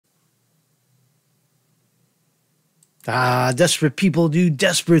Desperate people do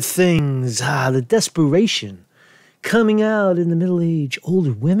desperate things. The desperation coming out in the middle-aged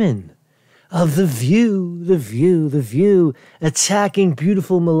older women of The View, attacking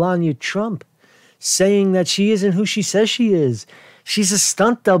beautiful Melania Trump, saying that she isn't who she says she is. She's a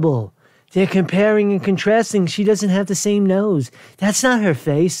stunt double. They're comparing and contrasting. She doesn't have the same nose. That's not her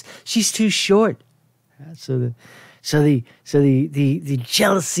face. She's too short. So the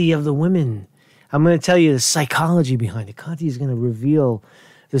jealousy of the women. I'm going to tell you the psychology behind it. Conte is going to reveal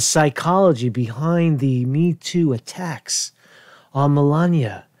the psychology behind the Me Too attacks on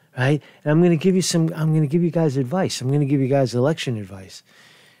Melania, right? And I'm going to give you guys advice. I'm going to give you guys election advice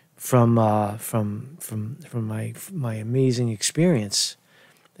from my amazing experience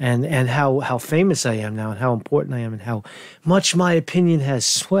and how famous I am now and how important I am and how much my opinion has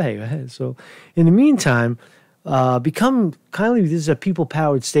sway, right? So in the meantime, this is a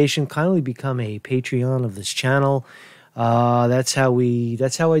people-powered station. Kindly become a Patreon of this channel. That's how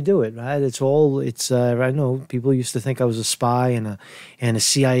I do it, right? I know people used to think I was a spy and a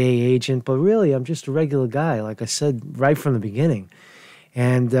CIA agent, but really I'm just a regular guy, like I said right from the beginning.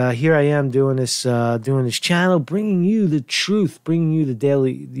 And here I am doing this channel, bringing you the truth, bringing you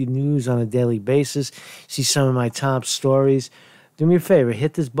the news on a daily basis. See some of my top stories. Do me a favor,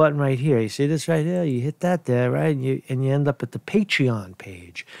 hit this button right here. You see this right here? You hit that there, right? And you end up at the Patreon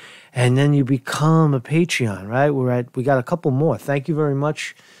page. And then you become a Patreon, right? We got a couple more. Thank you very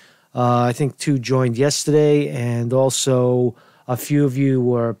much. I think 2 joined yesterday, and also a few of you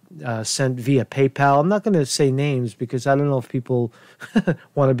were sent via PayPal. I'm not going to say names because I don't know if people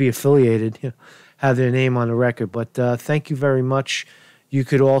want to be affiliated, have their name on the record. But thank you very much. You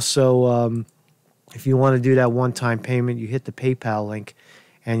could also... if you want to do that one-time payment, you hit the PayPal link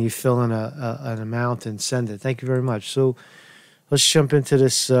and you fill in an amount and send it. Thank you very much. So let's jump into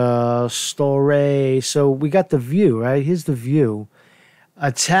this story. So we got The View, right? Here's The View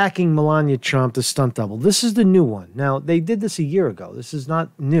attacking Melania Trump, the stunt double. This is the new one. Now, they did this a year ago. This is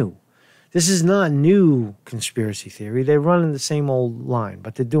not new. This is not new conspiracy theory. They're running the same old line,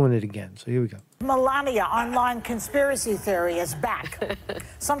 but they're doing it again. So here we go. Melania online conspiracy theory is back.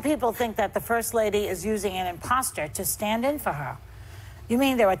 Some people think that the First Lady is using an imposter to stand in for her. You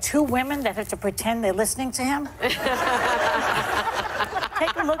mean there are 2 women that have to pretend they're listening to him?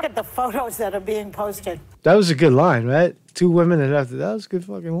 Take a look at the photos that are being posted. That was a good line, right? 2 women that was a good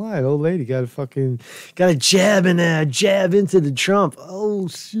fucking line. Old lady got a jab in there, jab into the Trump. Oh,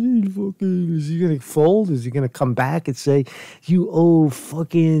 shit, fucking, is he going to fold? Is he going to come back and say, you old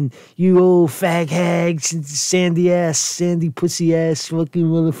fag hags, sandy pussy ass fucking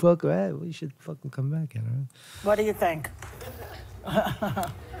motherfucker? Right? Well, you should fucking come back at her. What do you think?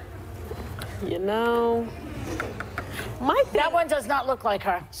 That one does not look like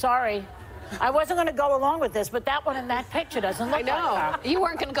her. Sorry. I wasn't going to go along with this, but that one in that picture doesn't look like her. You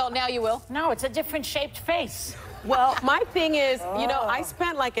weren't going to go. Now you will. No, it's a different shaped face. Well, my thing is, I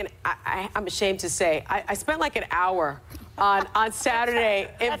spent like I'm ashamed to say, I spent like an hour on Saturday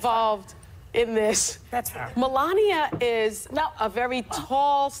involved in this. That's her. Melania is a very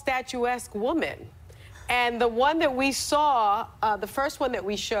tall, statuesque woman. And the one that we saw, the first one that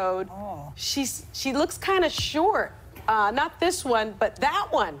we showed, she looks kind of short. Not this one, but that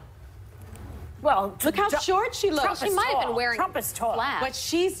one. Well, look how short she looks. She might have been wearing Trump is tall. flats. But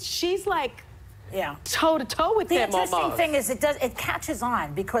she's like toe to toe with him almost. The interesting thing is it catches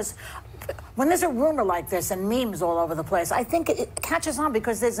on because when there's a rumor like this and memes all over the place, I think it catches on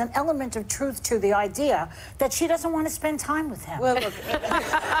because there's an element of truth to the idea that she doesn't want to spend time with him. Well, look.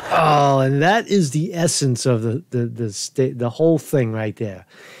 And that is the essence of the whole thing right there.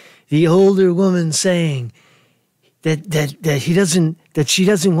 The older woman saying that she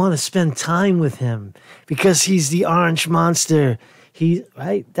doesn't want to spend time with him because he's the orange monster.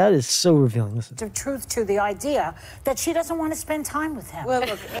 Right? That is so revealing. Listen. The truth to the idea that she doesn't want to spend time with him. Well,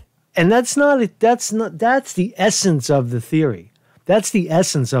 look. And that's the essence of the theory. That's the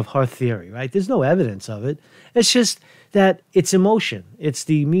essence of her theory, right? There's no evidence of it. It's just that it's emotion. It's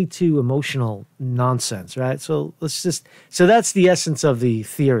the Me Too emotional nonsense, right? So that's the essence of the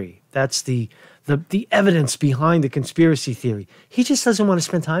theory. That's the evidence behind the conspiracy theory. He just doesn't want to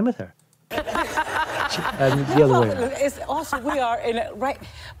spend time with her. The other way around. It's also, we are in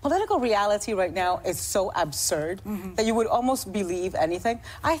political reality right now is so absurd that you would almost believe anything.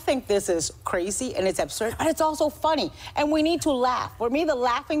 I think this is crazy and it's absurd, and it's also funny. And we need to laugh. For me, the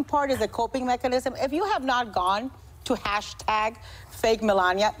laughing part is a coping mechanism. If you have not gone to hashtag fake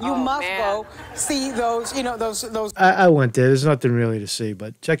Melania, you must go see those, those. I went there. There's nothing really to see,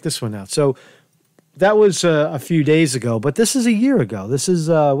 but check this one out. So that was a few days ago, but this is a year ago. This is,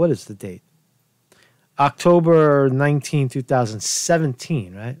 what is the date? October 19,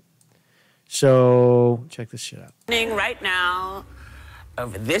 2017, right? So check this shit out. Right now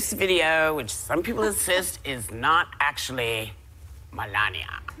over this video, which some people insist is not actually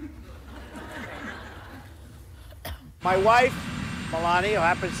Melania. My wife, Melania, who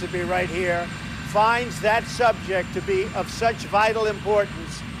happens to be right here, finds that subject to be of such vital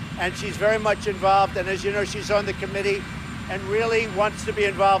importance, and she's very much involved, and as you know, she's on the committee and really wants to be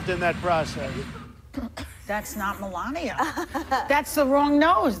involved in that process. That's not Melania. That's the wrong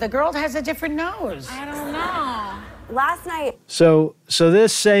nose. The girl has a different nose. I don't know. Last night. So they're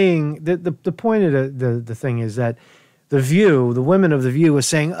saying that the point of the thing is that The View, the women of The View, are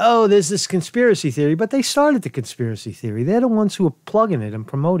saying, oh, there's this conspiracy theory, but they started the conspiracy theory. They're the ones who are plugging it and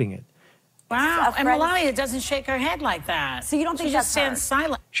promoting it. Wow, and Melania doesn't shake her head like that. So you don't think she that's just stands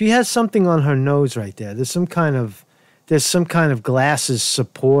silent? She has something on her nose right there. There's some kind of glasses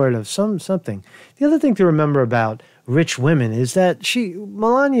support of something. The other thing to remember about rich women is that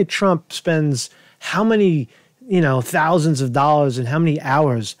Melania Trump spends how many, thousands of dollars and how many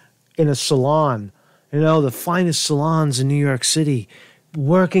hours in a salon, the finest salons in New York City,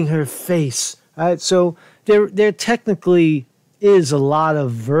 working her face. Right? So there technically is a lot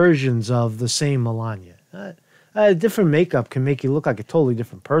of versions of the same Melania. Different makeup can make you look like a totally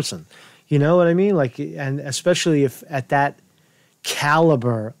different person. You know what I mean? Like, and especially if at that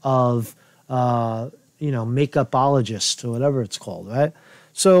caliber of, makeupologist or whatever it's called, right?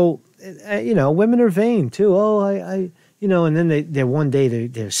 So, women are vain too. Oh, and then they're one day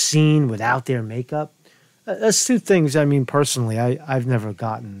they're seen without their makeup. That's two things. I mean, personally, I've never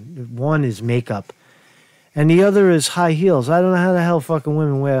gotten. One is makeup, and the other is high heels. I don't know how the hell fucking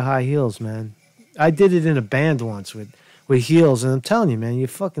women wear high heels, man. I did it in a band once with heels, and I'm telling you, man, your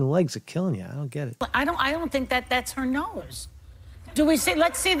fucking legs are killing you. I don't get it. I don't think that's her nose. Do we see?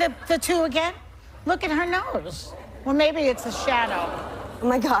 Let's see the two again. Look at her nose. Well, maybe it's a shadow. Oh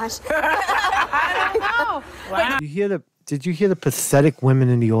my gosh. I don't know. Wow. Did you hear the pathetic women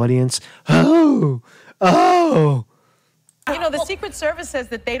in the audience? Oh. The Secret Service says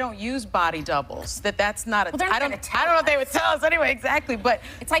that they don't use body doubles. That's not a. Well, I don't know if they would tell us anyway exactly, but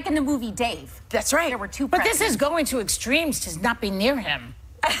It's like in the movie Dave. that's right. There were two But this presidents. is going to extremes to not be near him.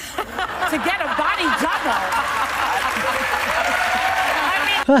 To get a body double.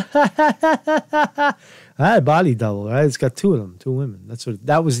 I had a body double, right? It's got two of them, two women.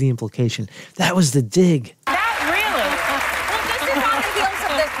 That was the implication. That was the dig. That really? Well, this is on the heels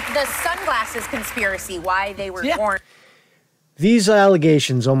of the sunglasses conspiracy, why they were born. These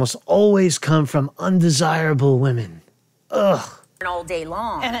allegations almost always come from undesirable women. Ugh. All day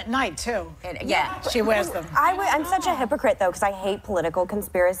long. And at night, too. And, yeah. She wears them. I'm such a hypocrite, though, because I hate political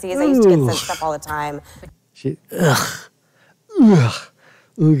conspiracies. I used to get sent stuff all the time.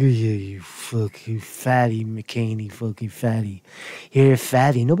 Look at you fucking fatty, McCaney, fucking fatty. You're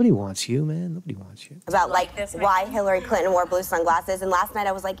fatty. Nobody wants you, man. Nobody wants you. About, why Hillary Clinton wore blue sunglasses. And last night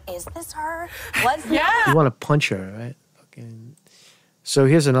I was like, is this her? You want to punch her, right? Fucking. So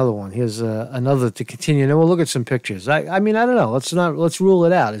here's another one. Here's another to continue. And then we'll look at some pictures. I mean, I don't know. Let's rule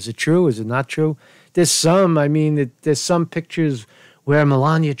it out. Is it true? Is it not true? There's some pictures where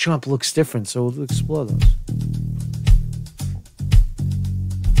Melania Trump looks different. So we'll explore those.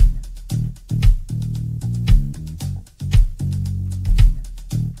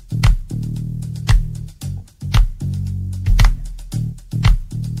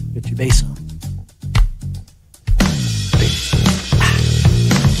 Get your bass on.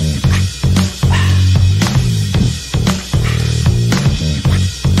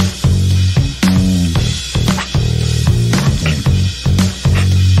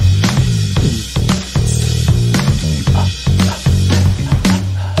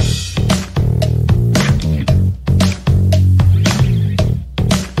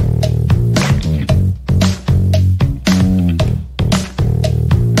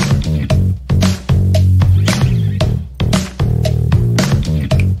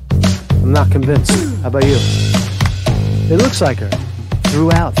 I'm not convinced. How about you? It looks like her.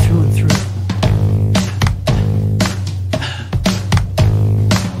 Through and through.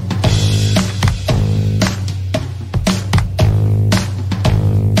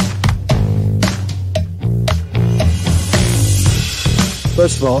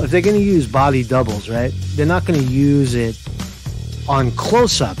 First of all, if they're going to use body doubles, right, they're not going to use it on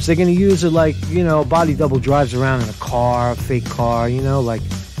close-ups. They're going to use it like, a body double drives around in a car, a fake car, like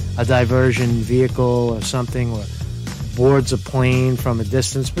a diversion vehicle or something, or boards a plane from a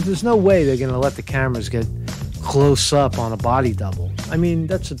distance. But there's no way they're going to let the cameras get close up on a body double. I mean,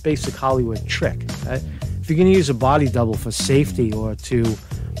 that's a basic Hollywood trick. Right? If you're going to use a body double for safety or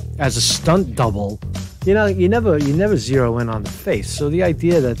as a stunt double, you never zero in on the face. So the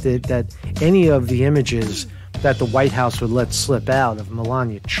idea that any of the images that the White House would let slip out of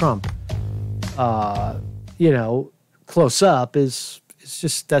Melania Trump, close up is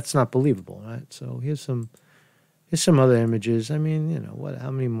just, that's not believable, right? So here's some other images. I mean,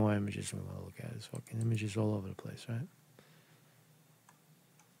 how many more images do we want to look at? There's fucking images all over the place, right?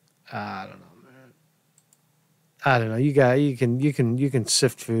 I don't know. I don't know. You can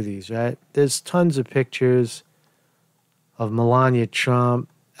sift through these, right? There's tons of pictures of Melania Trump.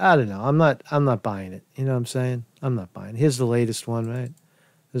 I don't know. I'm not buying it. You know what I'm saying? I'm not buying it. Here's the latest one, right?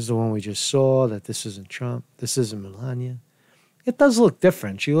 This is the one we just saw, that this isn't Trump. This isn't Melania. It does look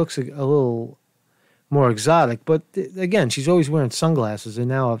different. She looks a little more exotic, but again, she's always wearing sunglasses, and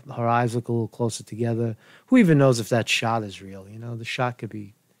now her eyes look a little closer together. Who even knows if that shot is real? The shot could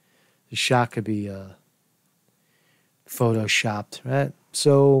be photoshopped, right?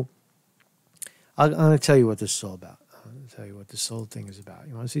 So I'm going to tell you what this is all about. I'm going to tell you what this whole thing is about.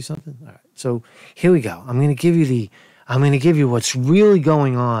 You want to see something? All right. So here we go. I'm going to give you what's really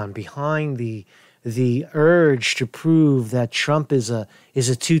going on behind the urge to prove that Trump is a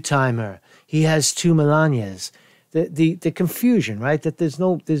two-timer. He has two Melanias. The confusion, right? That there's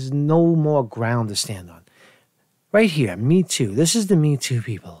no more ground to stand on. Right here, Me Too. This is the Me Too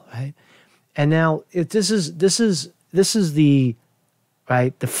people, right? And now if this is the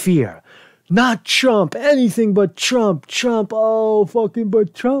fear. Not Trump, anything but Trump. Trump, oh fucking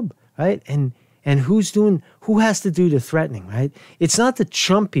but Trump, right? And who has to do the threatening, right? It's not the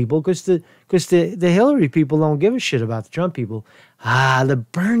Trump people, because the Hillary people don't give a shit about the Trump people. The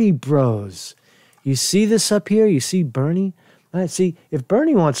Bernie bros. You see this up here? You see Bernie? Right? See, if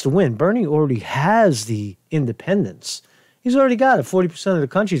Bernie wants to win, Bernie already has the independents. He's already got it. 40% of the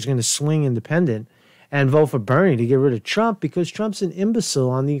country is going to swing independent and vote for Bernie to get rid of Trump, because Trump's an imbecile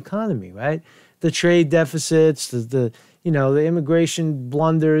on the economy, right? The trade deficits, the immigration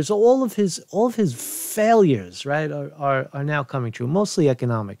blunders, all of his failures, right, are now coming true. Mostly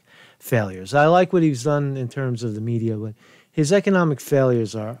economic failures. I like what he's done in terms of the media, but his economic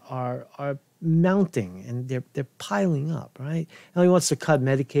failures are mounting, and they're piling up, right? Now he wants to cut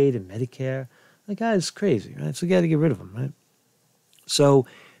Medicaid and Medicare. The guy's crazy, right? So you got to get rid of him, right? So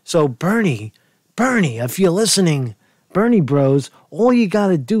Bernie, if you're listening, Bernie bros, all you got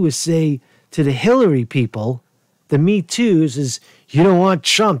to do is say to the Hillary people, the Me Too's, is you don't want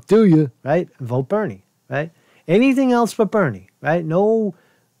Trump, do you? Right? And vote Bernie, right? Anything else but Bernie, right? No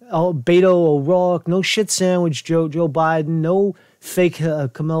Beto O'Rourke, no shit sandwich Joe Biden, no fake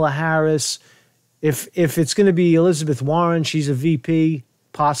Kamala Harris. If it's going to be Elizabeth Warren, she's a VP,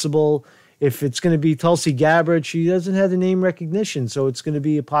 possible. If it's going to be Tulsi Gabbard, she doesn't have the name recognition, so it's going to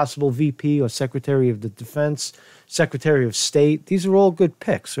be a possible VP or Secretary of the Defense, Secretary of State. These are all good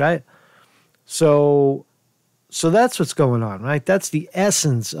picks, right? So that's what's going on, right? That's the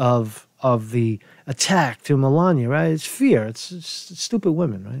essence of the attack to Melania, right? It's fear. It's stupid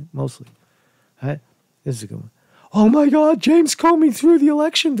women, right? Mostly, right? This is a good one. Oh my God, James Comey threw the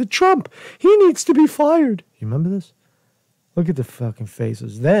election to Trump. He needs to be fired. You remember this? Look at the fucking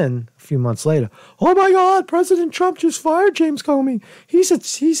faces. Then, a few months later, oh my God, President Trump just fired James Comey. He's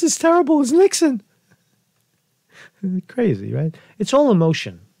as terrible as Nixon. Crazy, right? It's all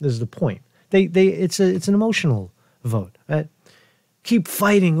emotion. This is the point. It's an emotional vote, right? Keep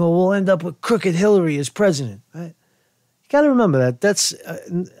fighting, or we'll end up with crooked Hillary as president, right? You got to remember that. That's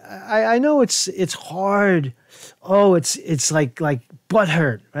I know it's hard. Oh, it's like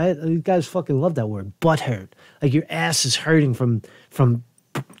butthurt, right? You guys fucking love that word, butthurt. Like your ass is hurting from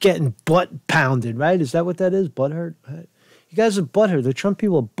getting butt pounded, right? Is that what that is? Butthurt? Right? You guys are butthurt. The Trump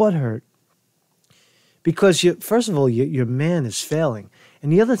people are butthurt because first of all, your man is failing.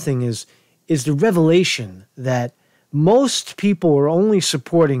 And the other thing is the revelation that most people are only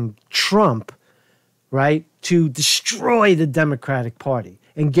supporting Trump, right, to destroy the Democratic Party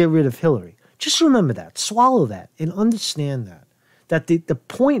and get rid of Hillary. Just remember that. Swallow that and understand that the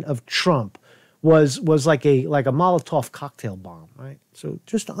point of Trump was like a Molotov cocktail bomb, right? So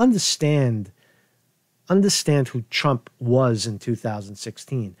just understand who Trump was in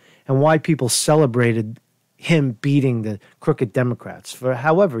 2016 and why people celebrated him beating the crooked Democrats for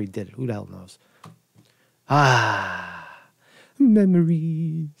however he did it. Who the hell knows?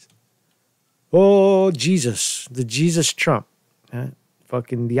 Memories. Oh, Jesus. The Jesus Trump. Right?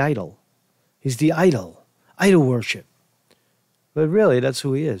 Fucking the idol. He's the idol. Idol worship. But really, that's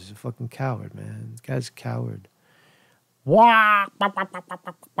who he is. He's a fucking coward, man. This guy's a coward. So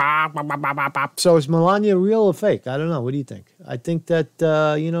is Melania real or fake? I don't know. What do you think? I think that,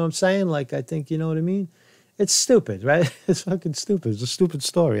 you know what I'm saying? Like, I think, you know what I mean? It's stupid, right? It's fucking stupid. It's a stupid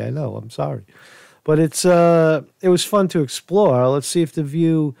story. I know. I'm sorry. But it was fun to explore. Let's see if the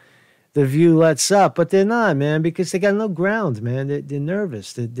View lets up, but they're not, man, because they got no ground, man. They're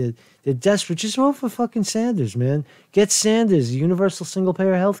nervous. They're desperate. Just vote for fucking Sanders, man. Get Sanders, universal single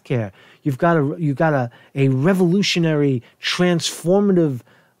payer health care. You've got a revolutionary, transformative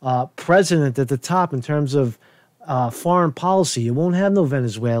president at the top in terms of foreign policy. You won't have no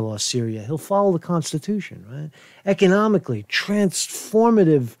Venezuela or Syria. He'll follow the Constitution, right? Economically,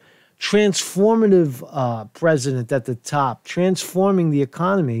 transformative president at the top, transforming the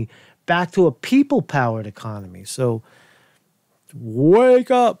economy back to a people-powered economy. So wake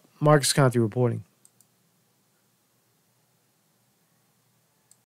up. Marcus Conte reporting.